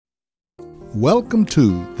Welcome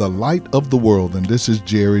to The Light of the World, and this is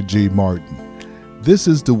Jerry G. Martin. This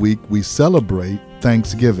is the week we celebrate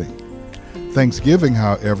Thanksgiving. Thanksgiving,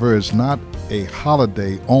 however, is not a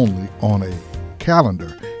holiday only on a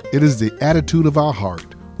calendar. It is the attitude of our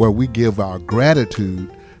heart where we give our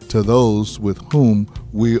gratitude to those with whom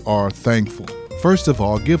we are thankful. First of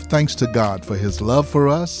all, give thanks to God for His love for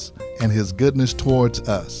us and His goodness towards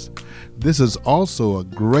us. This is also a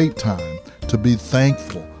great time to be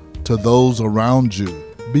thankful to those around you.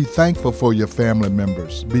 Be thankful for your family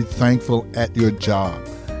members. Be thankful at your job.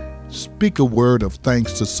 Speak a word of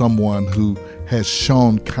thanks to someone who has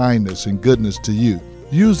shown kindness and goodness to you.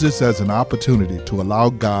 Use this as an opportunity to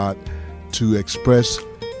allow God to express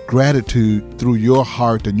gratitude through your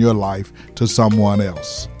heart and your life to someone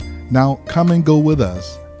else. Now, come and go with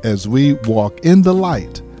us as we walk in the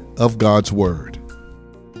light of God's Word.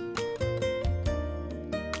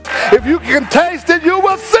 If you can taste it, you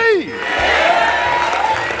will see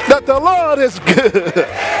that the Lord is good.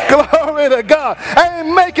 Glory to God. I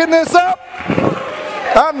ain't making this up.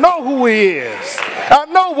 I know who He is. I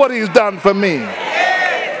know what He's done for me.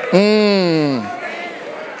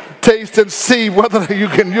 Taste and see whether you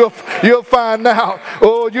can. You'll find out.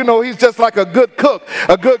 Oh, you know, He's just like a good cook.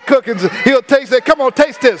 A good cook, and He'll taste it. Come on,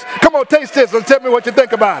 taste this. Come on, taste this, and tell me what you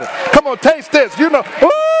think about it. Come on, taste this. You know,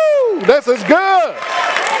 ooh, this is good.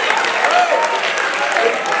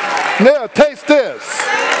 Yeah, taste this.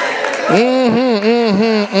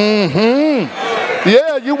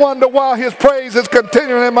 Yeah, you wonder why His praise is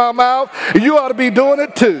continuing in my mouth. You ought to be doing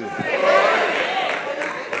it too.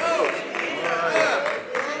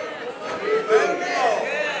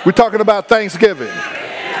 We're talking about Thanksgiving.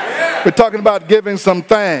 We're talking about giving some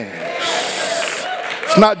thanks.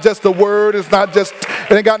 It's not just a word. It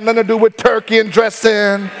ain't got nothing to do with turkey and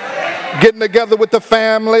dressing. Getting together with the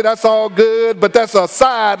family, that's all good, but that's a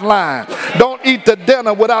sideline. Don't eat the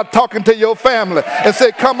dinner without talking to your family and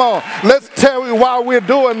say, come on, let's tell you why we're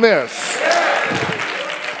doing this.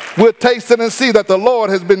 We're tasting and see that the Lord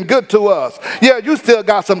has been good to us. Yeah, you still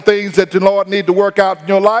got some things that the Lord need to work out in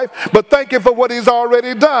your life, but thank Him for what He's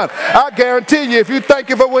already done. I guarantee you, if you thank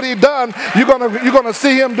Him for what He's done, you're gonna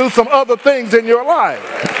see Him do some other things in your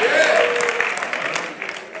life.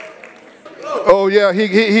 Oh yeah,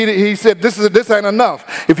 he said this ain't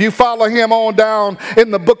enough. If you follow Him on down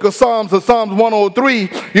in the book of Psalms 103,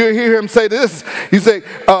 you hear Him say this. He say,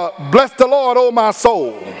 bless the Lord, O my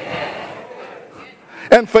soul,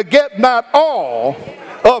 and forget not all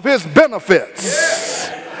of His benefits.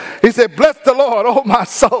 He said, bless the Lord, oh my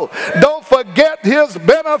soul. Don't forget His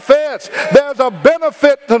benefits. There's a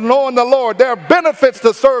benefit to knowing the Lord. There are benefits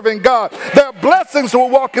to serving God. There are blessings to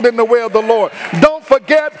walking in the way of the Lord. Don't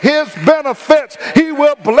forget His benefits. He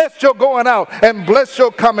will bless your going out and bless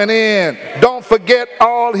your coming in. Don't forget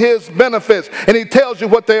all His benefits. And He tells you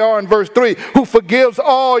what they are in verse 3. Who forgives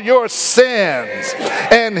all your sins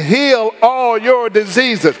and heal all your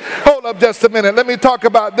diseases. Hold up just a minute. Let me talk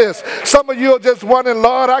about this. Some of you are just wondering,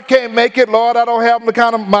 Lord, I can't make it. Lord, I don't have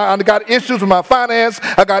I got issues with my finance.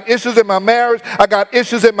 I got issues in my marriage. I got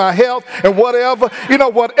issues in my health and whatever. You know,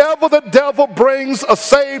 whatever the devil brings a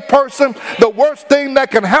saved person, the worst thing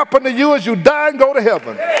that can happen to you is you die and go to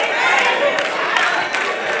heaven.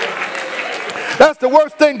 That's the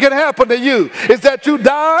worst thing can happen to you, is that you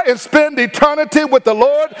die and spend eternity with the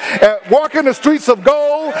Lord, walking the streets of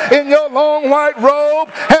gold in your long white robe,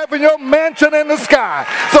 having your mansion in the sky.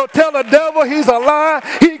 So tell the devil he's a lie.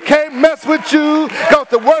 He can't mess with you, because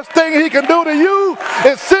the worst thing he can do to you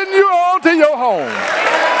is send you on to your home.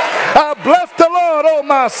 I bless the Lord, oh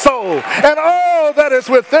my soul, and all that is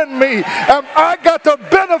within me. I got the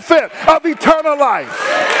benefit of eternal life.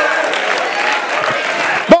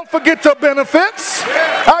 Don't forget your benefits.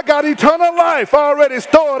 I got eternal life already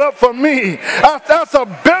stored up for me. That's a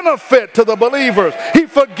benefit to the believers. He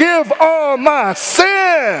forgives all my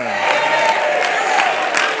sin.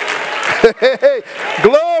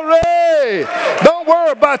 Glory. Don't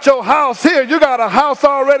worry about your house here. You got a house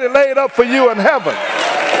already laid up for you in heaven.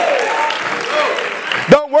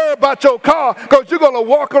 Don't worry about your car, because you're going to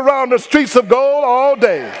walk around the streets of gold all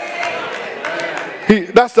day.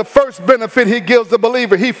 That's the first benefit He gives the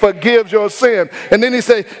believer. He forgives your sin. And then He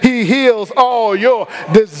says He heals all your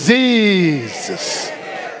diseases.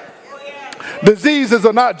 Diseases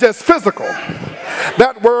are not just physical.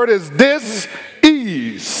 That word is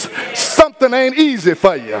dis-ease. Something ain't easy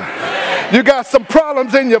for you. You got some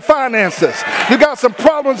problems in your finances. You got some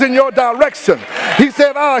problems in your direction. He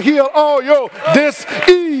said, I'll heal all your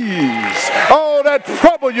dis-ease. all that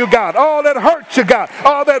trouble you got, all that hurt you got,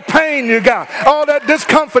 all that pain you got, all that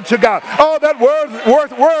discomfort you got, all that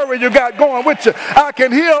worry you got going with you. I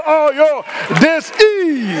can heal all your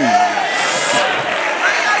dis-ease.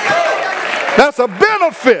 That's a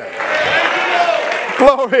benefit.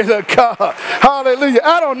 Glory to God. Hallelujah.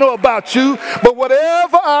 I don't know about you, but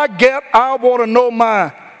whatever I get, I want to know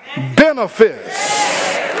my benefits.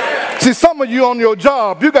 See, some of you on your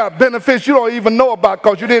job, you got benefits you don't even know about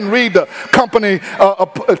because you didn't read the company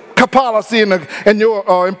policy and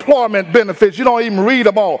your employment benefits. You don't even read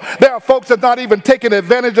them all. There are folks that not even taking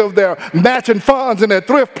advantage of their matching funds and their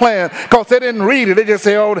thrift plan because they didn't read it. They just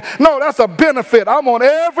say, oh, no, that's a benefit. I want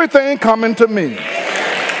everything coming to me.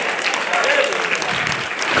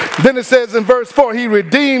 Then it says in verse 4, he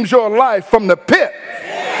redeems your life from the pit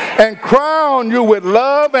and crown you with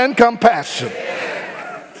love and compassion.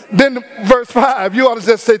 Then verse 5, you ought to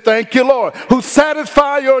just say, thank you, Lord, who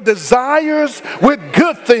satisfy your desires with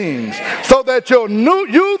good things so that your new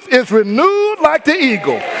youth is renewed like the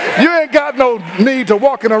eagle. You ain't got no need to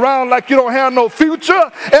walking around like you don't have no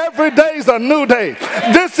future. Every day's a new day.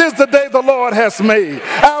 This is the day the Lord has made.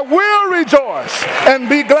 I will rejoice and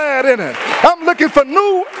be glad in it. I'm looking for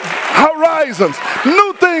new horizons,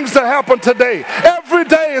 new things to happen today. Every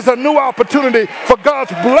day is a new opportunity for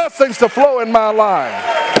God's blessings to flow in my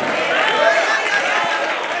life.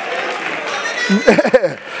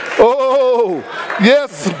 Oh,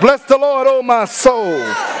 yes, bless the Lord, oh my soul,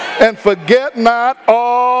 and forget not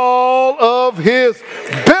all of his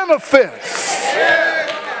benefits.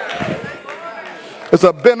 It's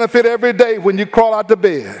a benefit every day when you crawl out the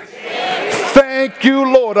bed. Thank you,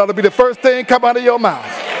 Lord. That'll be the first thing come out of your mouth.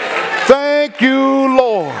 Thank you,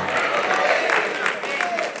 Lord.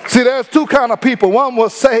 See, there's two kind of people. One will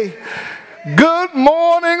say, good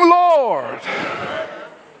morning, Lord.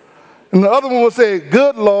 And the other one will say,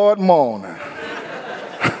 good Lord morning.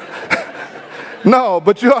 No,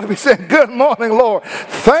 but you ought to be saying, good morning, Lord.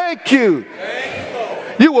 Thank you.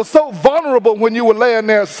 You were so vulnerable when you were laying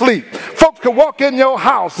there asleep. Folks could walk in your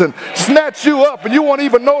house and snatch you up and you won't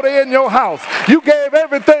even know they're in your house. You gave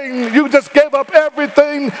everything, you just gave up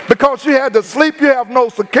everything because you had to sleep. You have no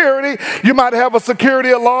security. You might have a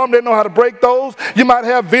security alarm. They know how to break those. You might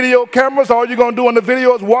have video cameras. All you're going to do in the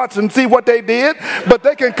video is watch and see what they did. But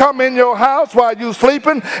they can come in your house while you're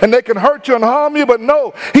sleeping and they can hurt you and harm you. But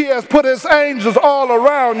no, he has put his angels all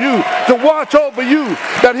around you to watch over you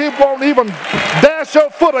that he won't even dash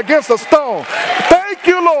your foot against a stone. Thank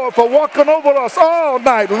you, Lord, for walking over us all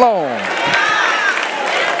night long.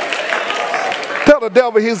 Tell the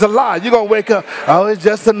devil he's a lie. You're going to wake up, oh, it's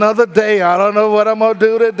just another day. I don't know what I'm going to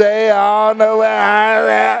do today. I don't know where I'm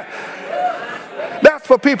at. That's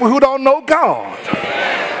for people who don't know God.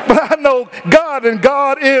 But I know God, and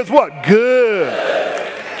God is what? Good.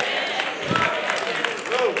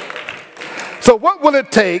 So what will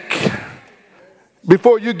it take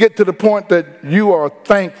before you get to the point that you are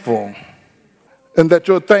thankful and that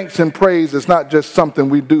your thanks and praise is not just something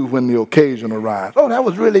we do when the occasion arrives? Oh, that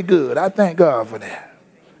was really good. I thank God for that.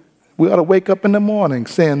 We ought to wake up in the morning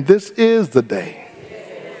saying, this is the day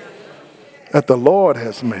that the Lord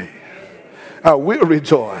has made. I will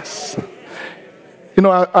rejoice. You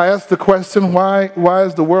know, I asked the question, why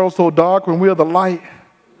is the world so dark when we are the light?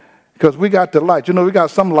 Because we got the light. You know, we got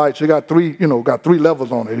some lights. You got three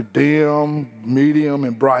levels on it. Dim, medium,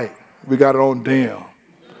 and bright. We got it on dim.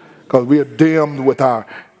 Because we are dimmed with our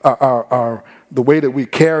the way that we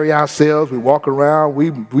carry ourselves. We walk around.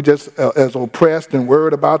 We just as oppressed and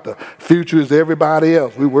worried about the future as everybody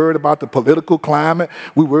else. We worried about the political climate.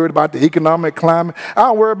 We worried about the economic climate. I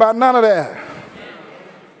don't worry about none of that.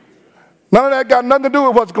 None of that got nothing to do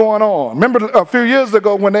with what's going on. Remember a few years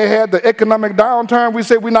ago when they had the economic downturn, we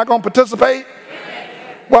said we're not going to participate?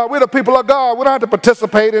 Well, we're the people of God. We don't have to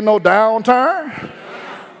participate in no downturn.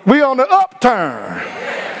 We on the upturn.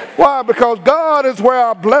 Why? Because God is where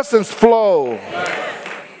our blessings flow.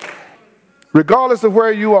 Regardless of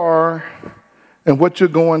where you are and what you're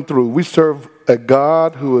going through, we serve a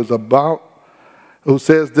God who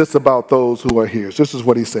says this about those who are here. So this is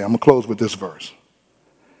what he said. I'm going to close with this verse.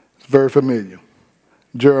 Very familiar.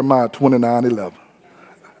 Jeremiah 29:11.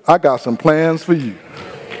 I got some plans for you.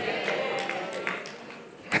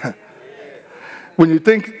 When you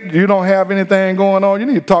think you don't have anything going on, you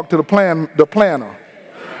need to talk to the planner,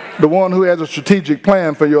 the one who has a strategic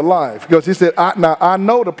plan for your life. Because he said, I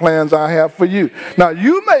know the plans I have for you. Now,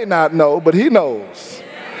 you may not know, but he knows.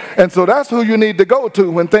 And so that's who you need to go to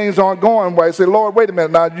when things aren't going right. Say, Lord, wait a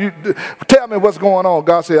minute. Now, you tell me what's going on.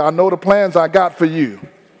 God said, I know the plans I got for you.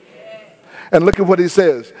 And look at what he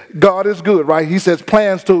says. God is good, right? He says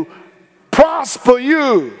plans to prosper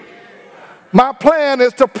you. My plan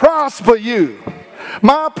is to prosper you.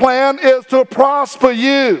 My plan is to prosper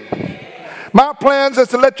you. My plans is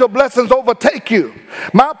to let your blessings overtake you.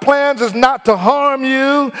 My plans is not to harm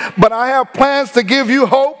you, but I have plans to give you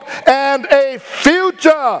hope and a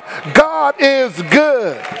future. God is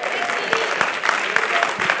good.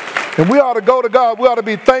 And we ought to go to God. We ought to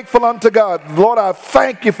be thankful unto God. Lord, I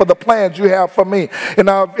thank you for the plans you have for me. And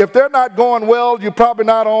now, if they're not going well, you're probably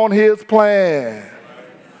not on his plan.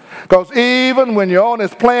 Because even when you're on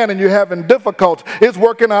his plan and you're having difficulty, it's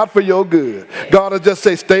working out for your good. God will just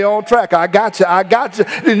say, stay on track. I got you. I got you.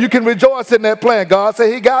 And you can rejoice in that plan. God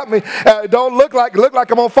say he got me. It don't look like I'm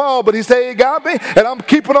going to fall, but he say he got me. And I'm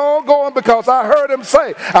keeping on going because I heard him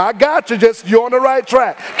say, I got you. Just you're on the right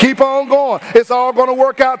track. Keep on going. It's all going to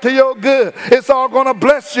work out to your good. It's all going to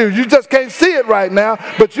bless you. You just can't see it right now,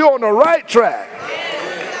 but you're on the right track.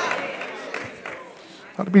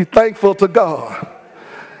 I have to be thankful to God.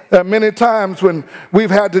 There are many times when we've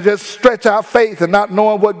had to just stretch our faith and not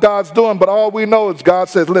knowing what God's doing, but all we know is God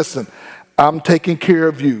says, listen, I'm taking care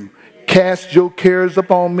of you. Cast your cares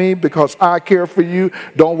upon me because I care for you.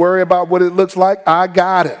 Don't worry about what it looks like. I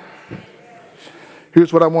got it.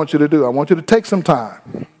 Here's what I want you to do. I want you to take some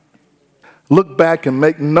time. Look back and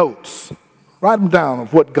make notes. Write them down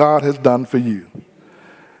of what God has done for you.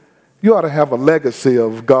 You ought to have a legacy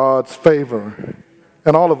of God's favor.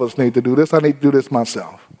 And all of us need to do this. I need to do this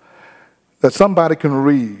myself. That somebody can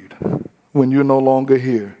read when you're no longer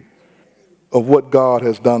here of what God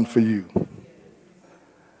has done for you.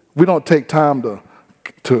 We don't take time to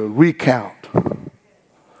recount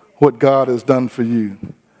what God has done for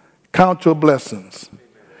you. Count your blessings.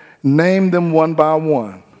 Name them one by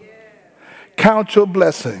one. Count your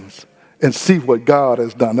blessings and see what God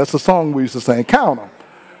has done. That's a song we used to sing. Count them.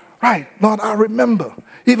 Right, Lord, I remember,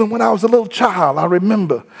 even when I was a little child, I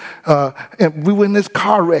remember, and we were in this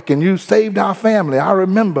car wreck and you saved our family. I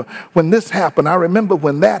remember when this happened. I remember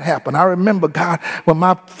when that happened. I remember, God, when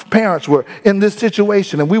my parents were in this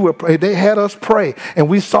situation and they had us pray and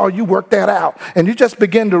we saw you work that out. And you just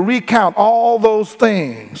begin to recount all those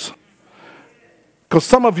things. Because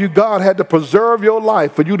some of you, God had to preserve your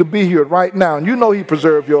life for you to be here right now. And you know he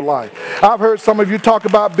preserved your life. I've heard some of you talk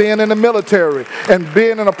about being in the military and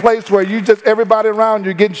being in a place where everybody around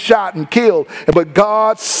you getting shot and killed. But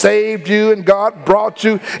God saved you and God brought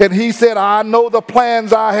you. And he said, I know the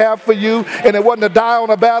plans I have for you. And it wasn't to die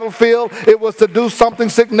on a battlefield. It was to do something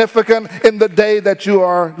significant in the day that you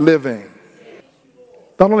are living.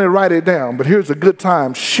 Not only write it down, but here's a good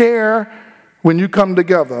time. Share when you come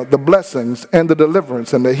together, the blessings and the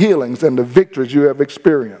deliverance and the healings and the victories you have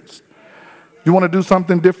experienced. You want to do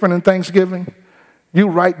something different in Thanksgiving? You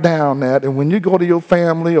write down that, and when you go to your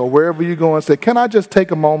family or wherever you go and say, can I just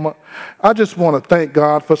take a moment? I just want to thank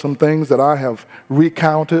God for some things that I have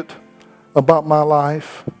recounted about my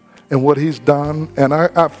life and what he's done. And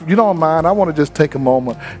if you don't mind, I want to just take a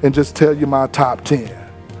moment and just tell you my top 10.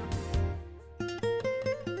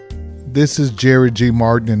 This is Jerry G.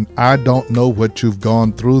 Martin, and I don't know what you've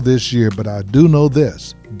gone through this year, but I do know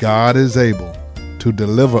this. God is able to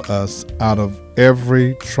deliver us out of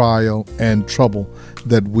every trial and trouble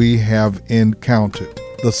that we have encountered.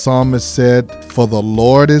 The psalmist said, for the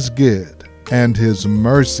Lord is good, and his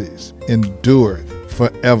mercies endureth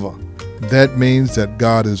forever. That means that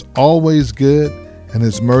God is always good, and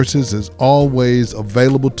his mercies is always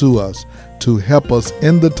available to us to help us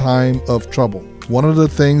in the time of trouble. One of the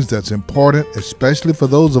things that's important, especially for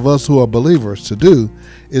those of us who are believers, to do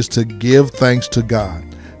is to give thanks to God.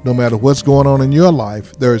 No matter what's going on in your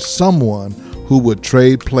life, there is someone who would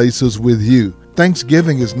trade places with you.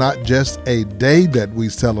 Thanksgiving is not just a day that we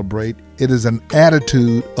celebrate, it is an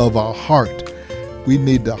attitude of our heart. We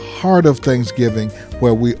need the heart of Thanksgiving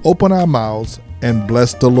where we open our mouths and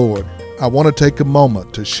bless the Lord. I want to take a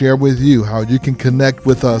moment to share with you how you can connect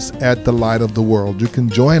with us at the Light of the World. You can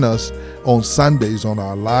join us on Sundays on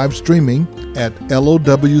our live streaming at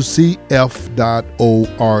lowcf.org.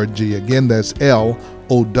 Again, that's lowcf.org.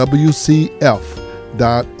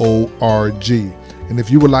 And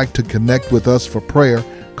if you would like to connect with us for prayer,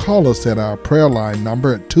 call us at our prayer line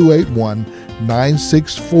number at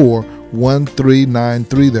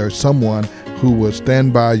 281-964-1393. There's someone who will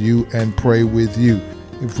stand by you and pray with you.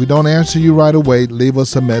 If we don't answer you right away, leave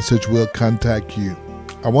us a message. We'll contact you.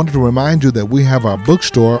 I wanted to remind you that we have our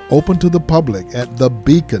bookstore open to the public at The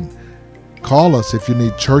Beacon. Call us if you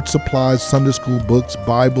need church supplies, Sunday school books,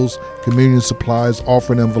 Bibles, communion supplies,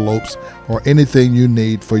 offering envelopes, or anything you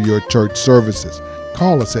need for your church services.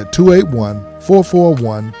 Call us at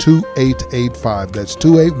 281-441-2885. That's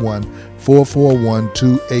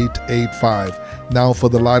 281-441-2885. Now for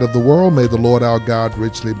the Light of the World, may the Lord our God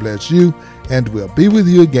richly bless you and we'll be with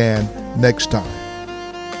you again next time.